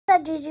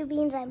up, Juju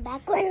Beans? I'm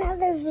back with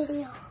another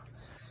video.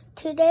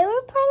 Today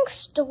we're playing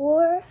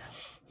store.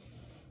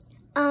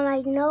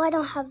 I know I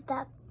don't have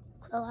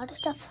a lot of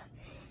stuff.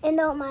 And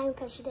don't mind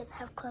because she doesn't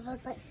have clothes on,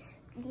 but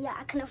yeah,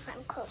 I couldn't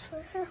find clothes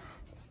for her.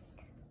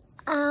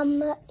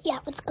 Yeah,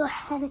 let's go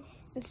ahead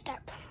and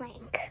start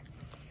playing.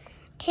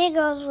 Okay,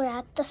 girls, we're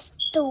at the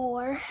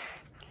store.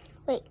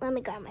 Wait, let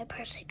me grab my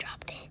purse. I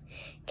dropped it.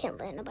 Can't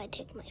let nobody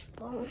take my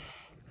phone.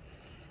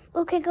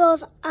 Okay,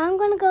 girls, I'm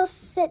gonna go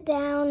sit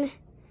down.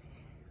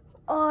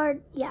 Or,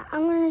 yeah,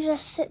 I'm gonna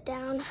just sit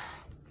down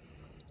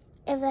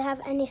if they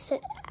have any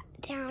sit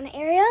down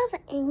areas,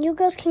 and you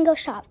girls can go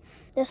shop.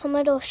 There's some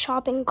little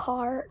shopping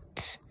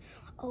carts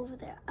over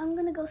there. I'm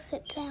gonna go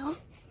sit down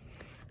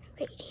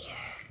right here.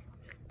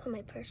 Put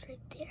my purse right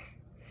there.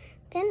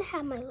 Then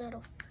have my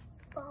little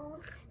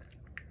phone.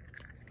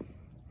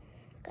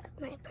 Got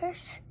my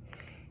purse.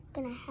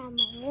 Gonna have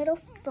my little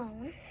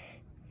phone.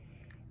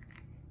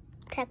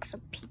 Text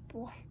some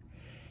people.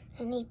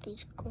 I need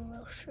these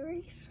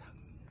groceries.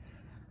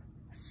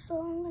 So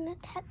I'm gonna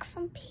text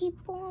some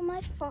people on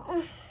my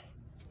phone.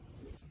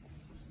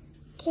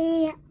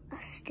 Okay,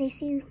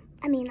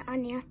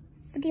 Anya,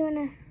 what do you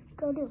wanna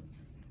go do?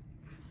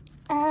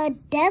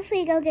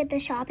 Definitely go get the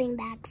shopping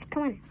bags.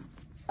 Come on.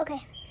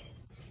 Okay.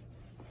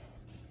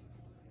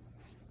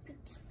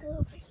 Let's go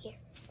over here.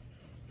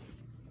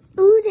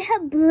 Ooh, they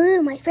have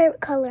blue, my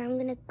favorite color. I'm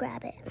gonna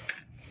grab it.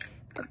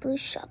 The blue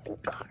shopping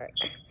cart.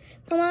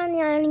 Come on,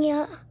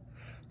 Anya.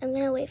 I'm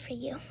gonna wait for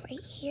you right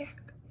here.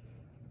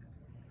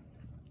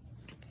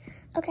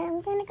 Okay,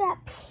 I'm gonna grab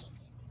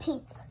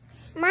pink.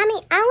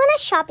 Mommy, I want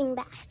a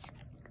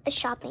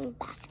shopping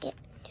basket.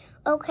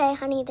 Okay,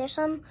 honey, there's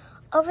some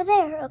over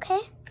there, okay?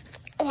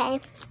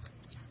 Okay.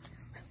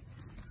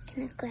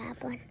 Gonna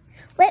grab one.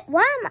 Wait,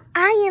 why am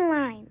I in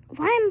line?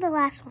 Why am I the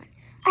last one?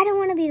 I don't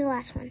want to be the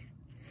last one.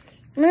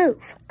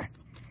 Move.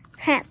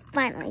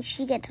 Finally,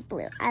 she gets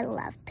blue. I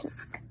love pink.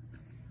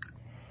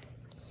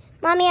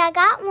 Mommy, I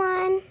got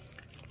one.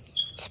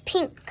 It's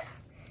pink.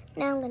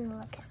 Now I'm gonna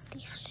look at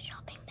these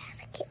shopping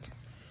baskets.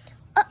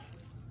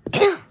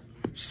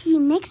 She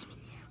makes me.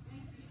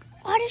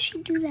 Why does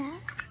she do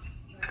that?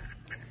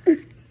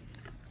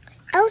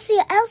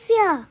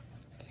 Elsia.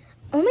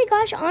 Oh my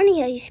gosh,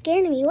 Anya, you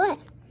scared me. What?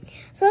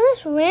 So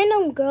this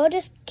random girl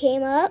just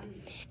came up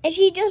and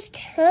she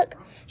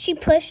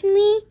pushed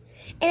me,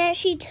 and then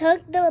she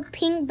took the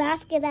pink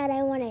basket that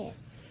I wanted.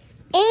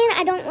 And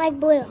I don't like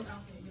blue.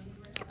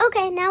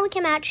 Okay, now we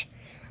can match.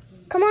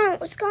 Come on,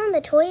 let's go on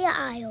the toy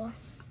aisle.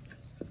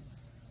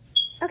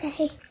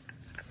 Okay.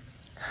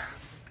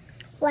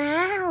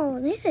 Wow,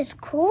 this is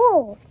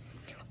cool.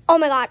 Oh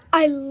my god,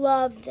 I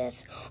love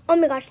this. Oh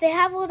my gosh, they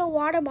have little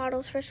water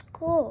bottles for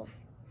school.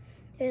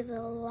 There's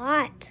a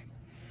lot.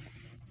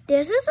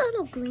 There's this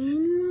little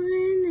green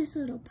one, this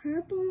little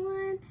purple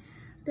one,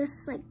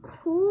 this like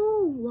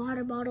cool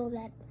water bottle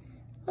that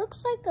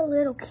looks like a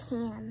little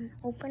can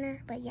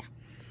opener, but yeah.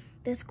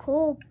 This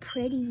cool,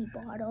 pretty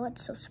bottle,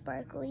 it's so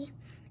sparkly.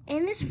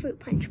 And this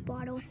fruit punch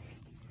bottle.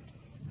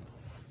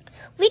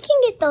 We can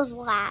get those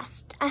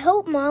last. I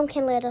hope Mom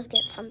can let us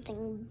get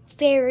something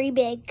very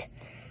big.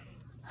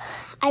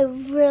 I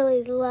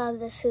really love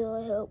this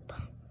hula hoop.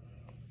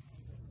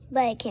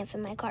 But I can't fit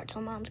my cart,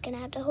 so Mom's gonna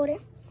have to hold it.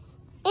 And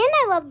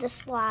I love the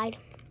slide.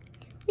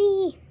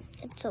 Whee!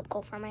 It's so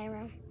cool for my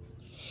room.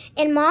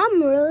 And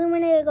Mom really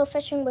wanted to go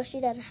fishing, but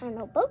she doesn't have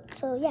no boat.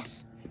 So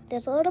yes,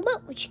 there's a little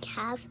boat which you can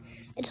have.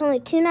 It's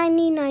only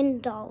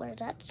 $2.99.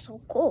 That's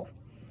so cool.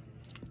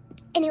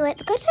 Anyway,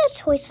 let's go to the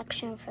toy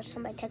section for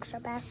somebody takes our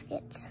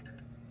baskets.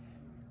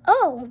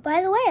 Oh, by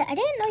the way, I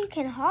didn't know you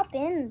can hop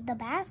in the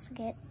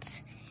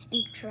baskets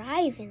and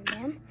drive in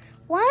them.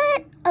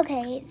 What?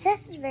 Okay,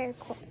 this is very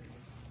cool.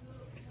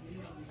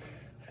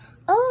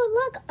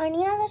 Oh, look,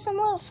 Anya, there's some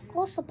little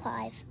school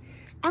supplies.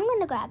 I'm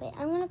going to grab it.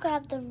 I'm going to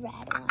grab the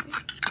red one.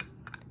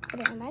 Put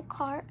it in my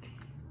cart.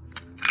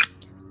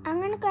 I'm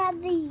going to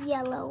grab the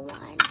yellow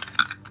one.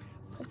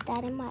 Put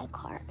that in my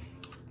cart.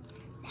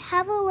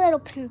 Have a little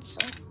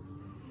pencil.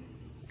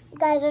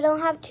 Guys, I don't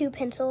have two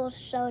pencils,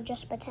 so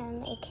just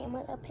pretend it came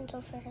with a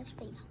pencil for hers,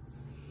 but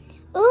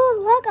yeah.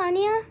 Ooh, look,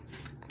 Anya.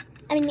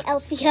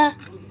 Elsia.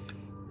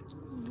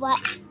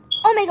 What?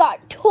 Oh my god,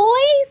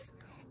 toys?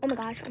 Oh my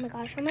gosh,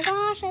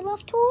 I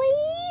love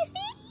toys.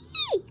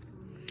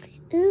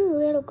 Ooh,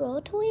 little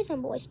girl toys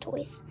and boys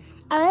toys.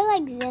 I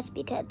really like this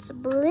because it's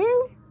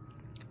blue.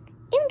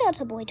 Even though it's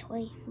a boy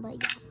toy, but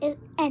yeah,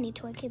 any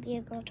toy could be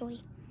a girl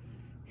toy.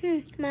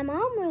 My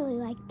mom really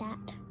liked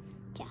that.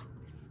 Yeah.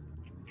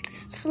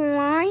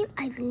 Slime,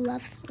 I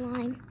love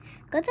slime.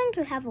 Good thing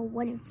to have a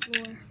wooden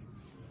floor.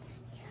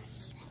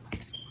 Yes, I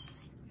love slime.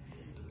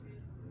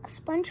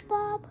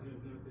 SpongeBob.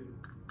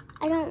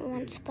 I don't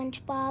want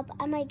SpongeBob.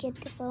 I might get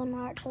this little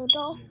Naruto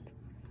doll.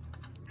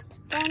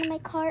 Put that in my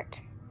cart.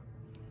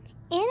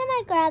 And I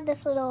might grab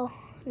this little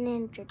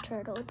Ninja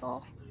Turtle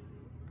doll.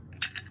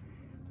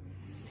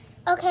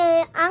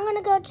 Okay, I'm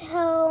gonna go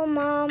tell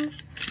Mom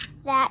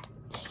that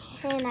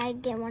can I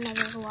get one of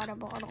those water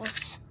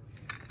bottles.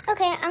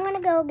 Okay, I'm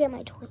gonna go get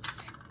my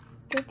toys.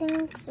 Good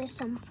things there's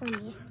some for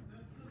me.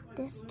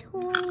 this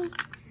toy.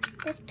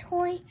 This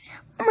toy.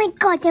 Oh my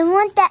God, I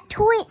want that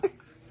toy.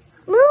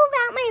 Move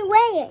out my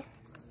way.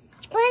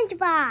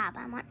 SpongeBob.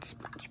 I want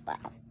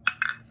SpongeBob.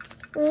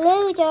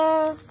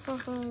 Loser. I'm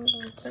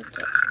gonna take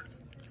it.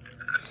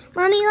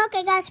 Mommy, look,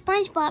 I got a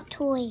SpongeBob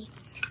toy.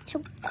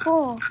 So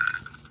cool.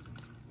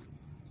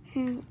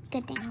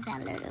 Good thing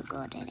that little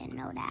girl didn't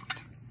know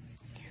that.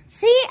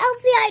 See,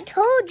 Elsie, I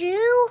told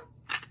you.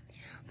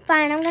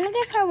 Fine, I'm gonna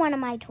give her one of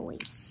my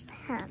toys.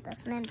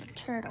 This Ninja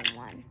Turtle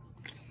one.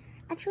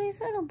 Actually, it's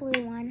a little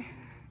blue one.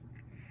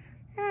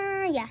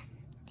 Yeah.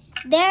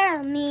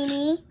 There,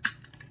 Mimi.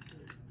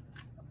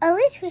 At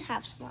least we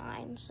have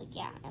slime, so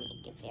yeah, I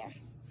make it fair.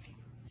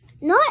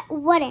 No, it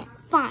wouldn't.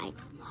 Fine.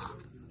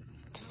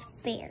 It's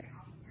fair.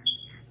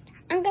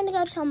 I'm gonna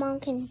go tell Mom,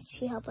 can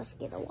she help us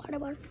get a water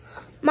bottle?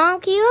 Mom,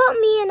 can you help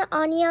me and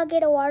Anya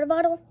get a water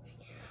bottle?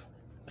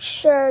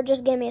 Sure,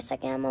 just give me a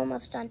second. I'm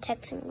almost done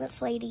texting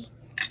this lady.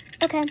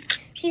 Okay.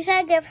 She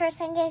said give her a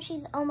second.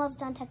 She's almost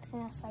done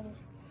texting this lady.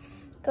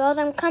 Girls,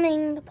 I'm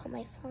coming. Put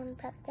my phone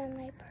back in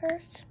my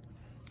purse.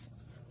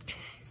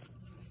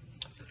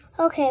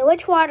 Okay,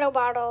 which water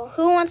bottle?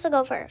 Who wants to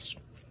go first?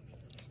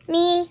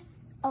 Me?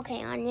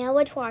 Okay, Anya,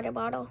 which water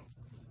bottle?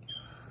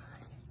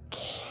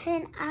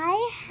 Can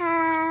I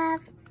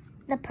have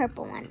the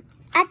purple one?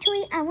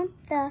 Actually, I want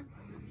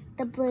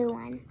the blue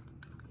one.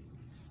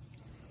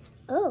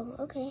 Oh,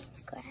 okay.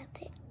 Grab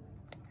it.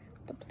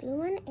 The blue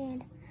one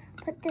and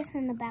put this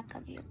in the back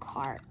of your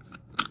cart.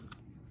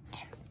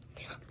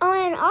 Oh,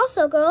 and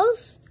also,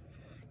 girls,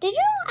 did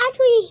you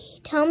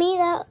actually tell me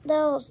that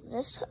there was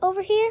this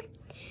over here?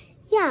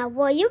 Yeah,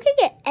 well, you could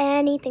get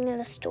anything in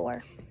the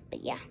store,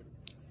 but yeah.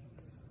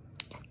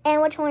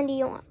 And which one do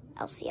you want,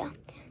 Elsia?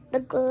 The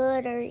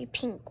glittery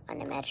pink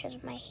one. It matches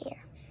my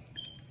hair.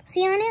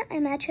 See on it? It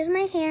matches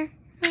my hair.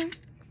 And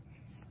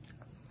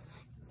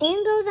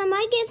girls, I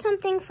might get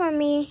something for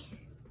me,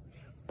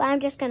 but I'm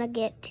just gonna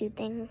get 2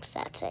 things.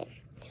 That's it.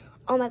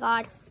 Oh my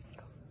God.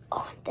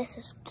 Oh, this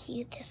is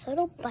cute. This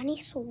little bunny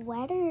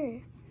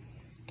sweater.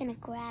 Gonna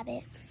grab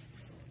it.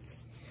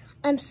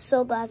 I'm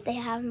so glad they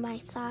have my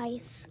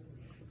size.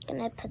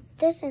 Gonna put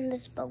this in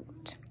this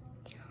boat.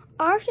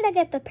 Or should I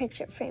get the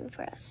picture frame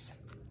for us?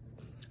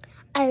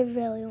 I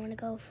really want to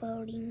go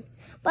floating.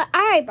 But I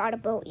already bought a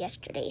boat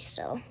yesterday,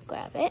 so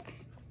grab it.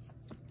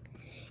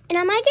 And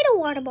I might get a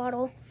water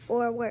bottle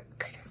for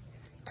work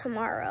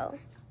tomorrow.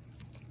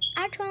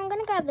 Actually, I'm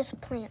gonna grab this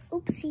plant.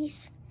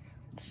 Oopsies.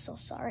 I'm so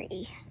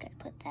sorry. Gotta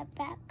put that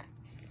back.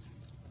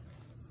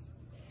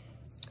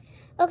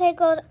 Okay,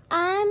 girls.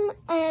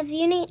 If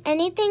you need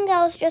anything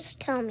else, just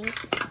tell me.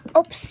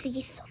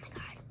 Oopsies. Oh my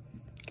God.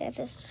 Guys,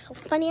 this is so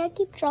funny. I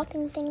keep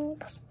dropping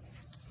things.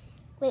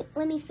 Wait,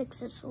 let me fix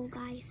this real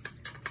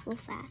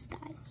fast,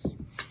 guys.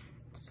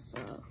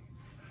 So,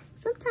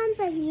 sometimes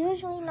I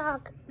usually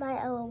knock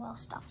my LOL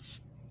stuff,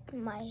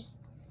 my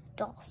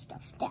doll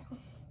stuff down.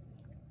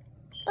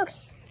 Okay,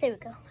 there we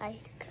go. I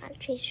kind of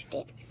changed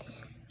it.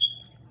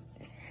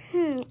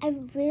 I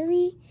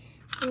really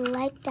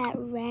like that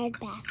red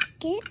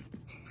basket.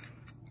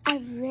 I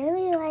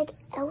really like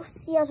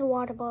Elsia's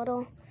water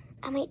bottle.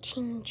 I might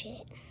change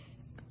it.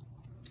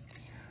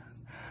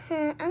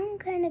 I'm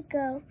gonna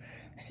go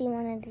see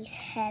one of these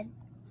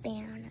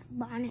headband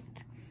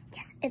bonnets.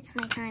 Yes, it's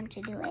my time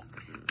to do it.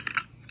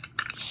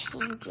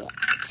 Change it.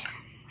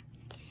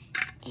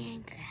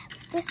 And grab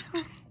this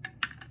one.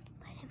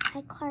 Put it in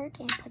my cart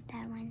and put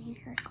that one in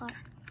her cart.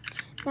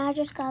 Now I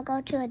just gotta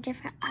go to a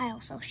different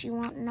aisle so she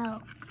won't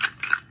know.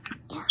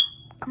 Yeah,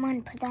 come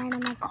on, put that in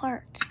my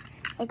cart.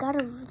 I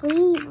gotta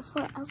leave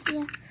before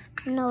Elsia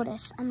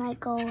notice. I might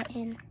go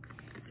in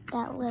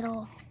that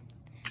little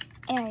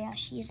area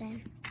she's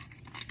in.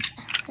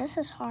 This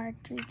is hard,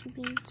 Juju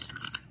Beads.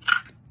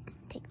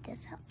 Take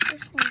this out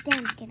first.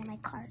 Then get in my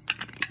cart.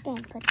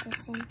 Then put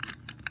this in.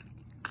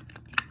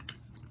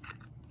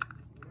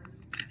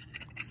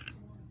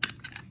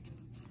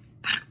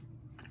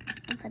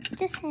 And put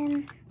this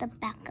in the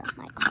back of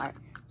my cart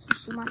so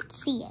she won't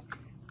see it.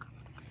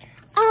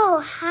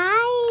 Oh,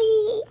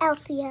 hi,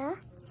 Elsia.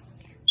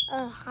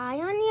 Hi,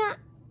 Anya.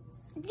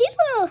 These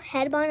little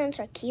head bonnets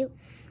are cute,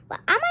 but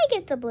I might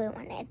get the blue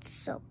one. It's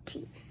so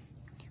cute.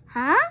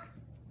 Huh?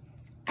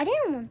 I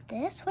didn't want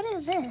this. What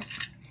is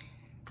this?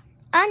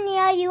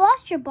 Anya, you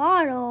lost your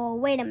bottle.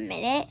 Wait a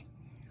minute.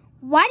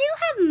 Why do you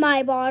have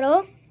my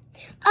bottle?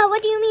 Oh,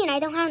 what do you mean? I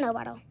don't have no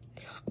bottle.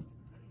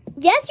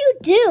 Yes, you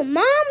do.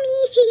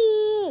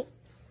 Mommy.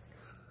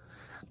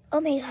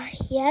 Oh, my God.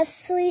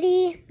 Yes,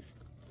 sweetie.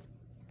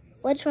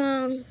 What's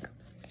wrong?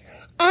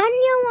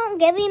 Anya won't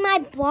give me my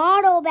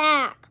bottle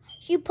back.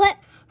 She put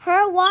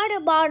her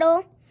water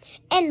bottle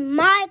in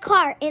my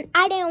cart, and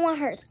I didn't want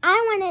hers. I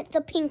wanted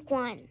the pink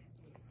one.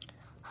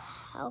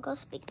 I'll go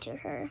speak to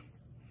her.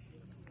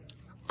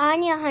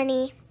 Anya,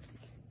 honey.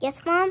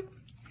 Yes, Mom?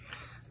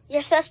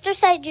 Your sister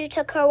said you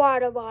took her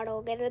water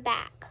bottle. Give it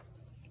back.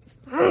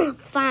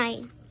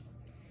 Fine.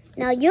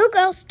 Now you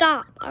go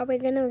stop, or we're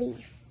going to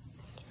leave.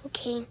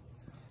 Okay.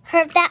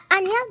 Heard that,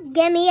 Anya?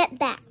 Give me it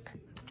back.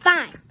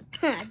 Fine.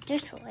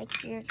 Just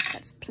like yours,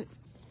 that's pink.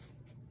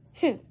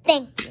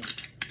 Thank you.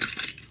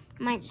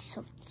 Mine's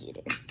so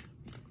cuter.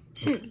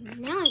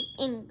 Now I'm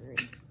angry.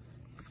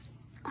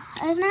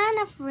 There's not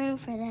enough room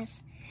for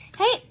this.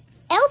 Hey,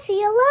 Elsie,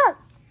 look.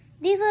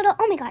 These little,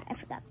 oh my God, I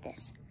forgot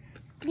this.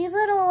 These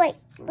little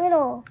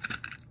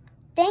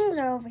things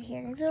are over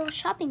here. These little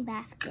shopping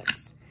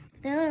baskets.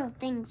 They're little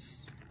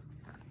things.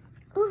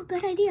 Ooh,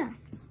 good idea.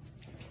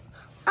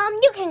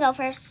 You can go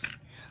first.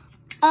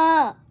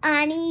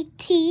 Auntie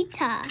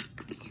Tita.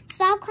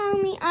 Stop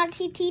calling me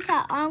Auntie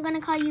Tita, or I'm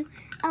gonna call you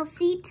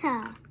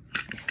Elsita.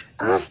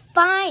 Oh,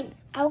 fine.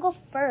 I'll go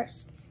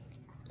first.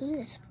 Ooh,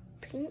 this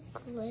pink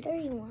glitter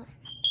you want.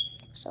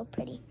 So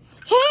pretty.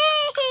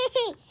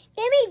 Hey, give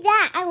me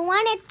that. I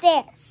wanted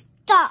this.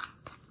 Stop.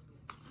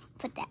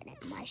 Put that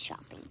in my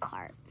shopping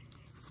cart.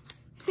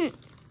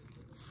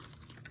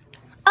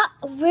 Oh,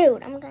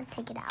 rude. I'm gonna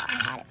take it out.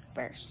 I had it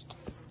first.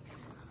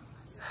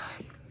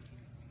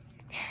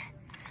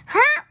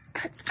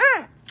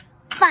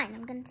 Fine,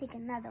 I'm gonna take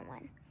another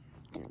one.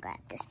 I'm gonna grab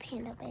this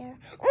panda bear.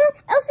 Oh,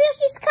 Elsie,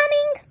 she's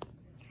coming.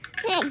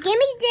 Hey, give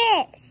me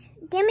this.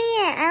 Give me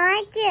it. I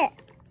like it.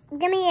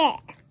 Give me it.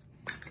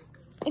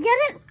 It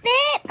doesn't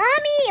fit,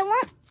 Mommy. It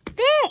won't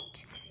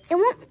fit. It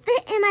won't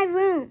fit in my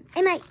room,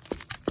 in my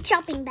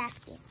shopping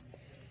basket.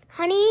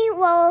 Honey,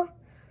 well,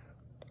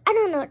 I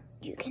don't know what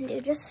you can do.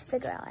 Just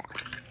figure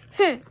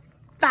it out.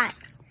 Fine.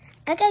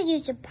 I gotta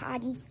use the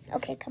potty.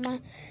 Okay, come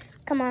on.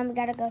 Come on, we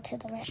gotta go to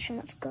the restroom.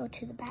 Let's go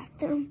to the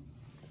bathroom.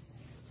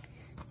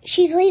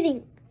 She's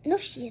leaving. No,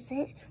 she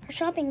isn't. Her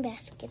shopping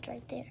basket's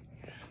right there.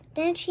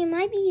 Then she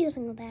might be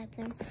using the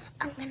bathroom.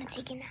 I'm gonna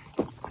take it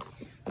now.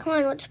 Come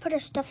on, let's put her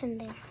stuff in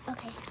there.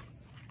 Okay.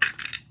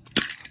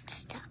 It's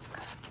stuck.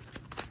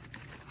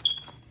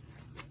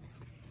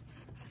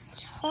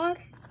 It's hard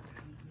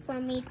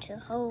for me to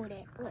hold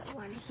it with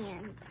one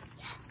hand.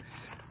 Yeah.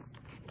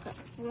 Put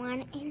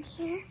one in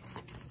here.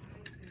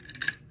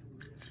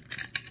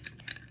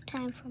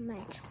 Time for my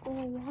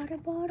school water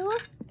bottle,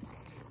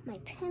 my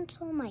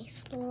pencil, my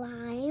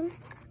slime,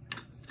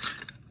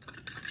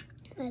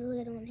 my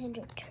little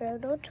Ninja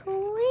Turtle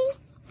toy,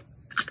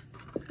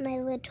 my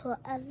little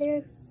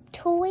other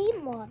toy,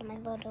 well, my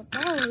little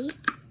dolly,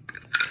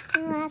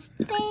 and last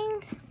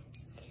thing,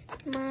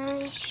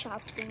 my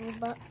shopping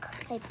book,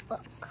 my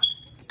book.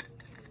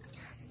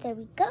 There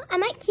we go. I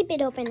might keep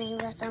it open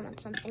unless I want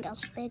something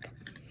else big.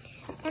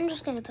 I'm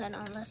just going to put it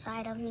on the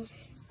side of me.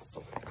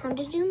 Time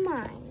to do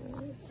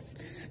mine.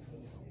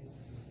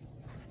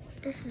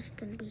 This is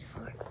going to be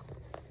hard.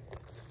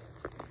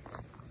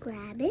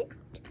 Grab it.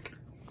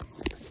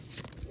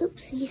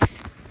 Oopsies. Put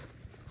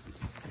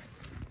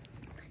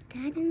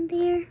that in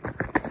there.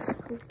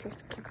 Hope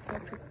this can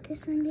fit. Put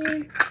this in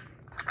there.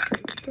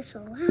 Take this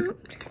all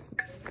out.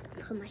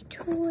 Put my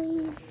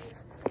toys.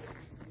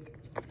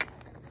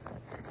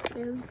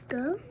 There we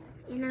go.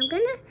 And I'm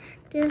going to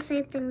do the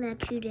same thing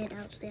that you did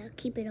out there. I'll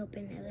keep it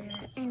open if there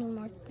are any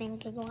more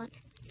things you want.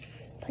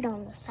 Put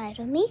on the side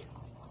of me.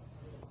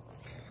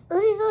 Oh,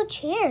 these little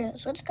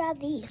chairs. Let's grab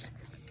these.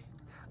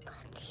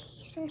 Put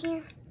these in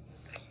here.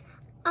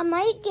 I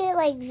might get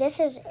like this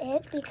is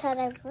it because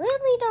I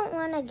really don't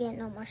want to get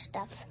no more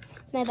stuff.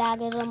 My bag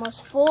is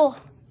almost full.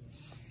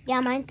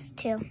 Yeah, mine's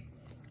too.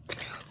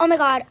 Oh my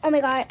God. Oh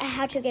my God. I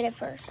have to get it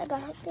first. I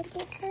gotta get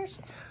it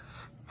first.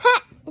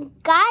 Ha!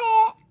 Got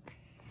it.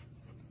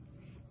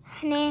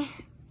 Honey.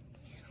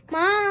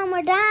 Mom,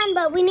 we're done,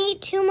 but we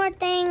need 2 more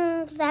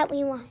things that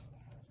we want.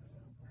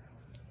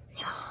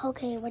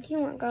 Okay, what do you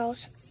want,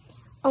 girls?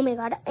 Oh my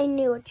God, I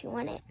knew what you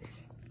wanted.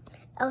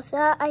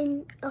 Elsa, I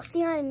knew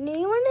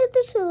you wanted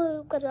this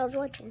because I was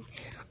watching.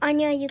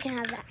 Anya, you can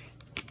have that.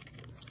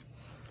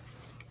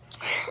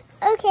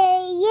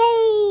 Okay,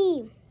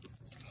 yay!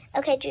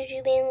 Okay,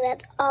 Juju Bean,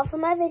 that's all for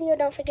my video.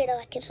 Don't forget to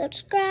like and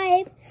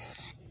subscribe.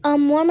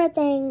 One more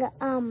thing,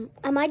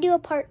 I might do a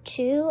part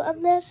 2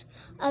 of this,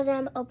 of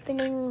them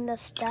opening the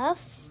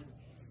stuff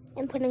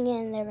and putting it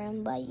in their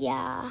room, but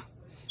yeah.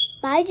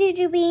 Bye,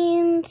 Juju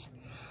Beans.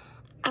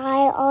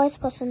 I always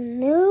post a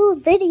new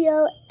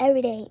video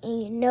every day,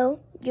 and you know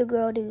your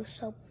girl do.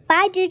 So,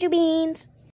 bye, Juju Beans.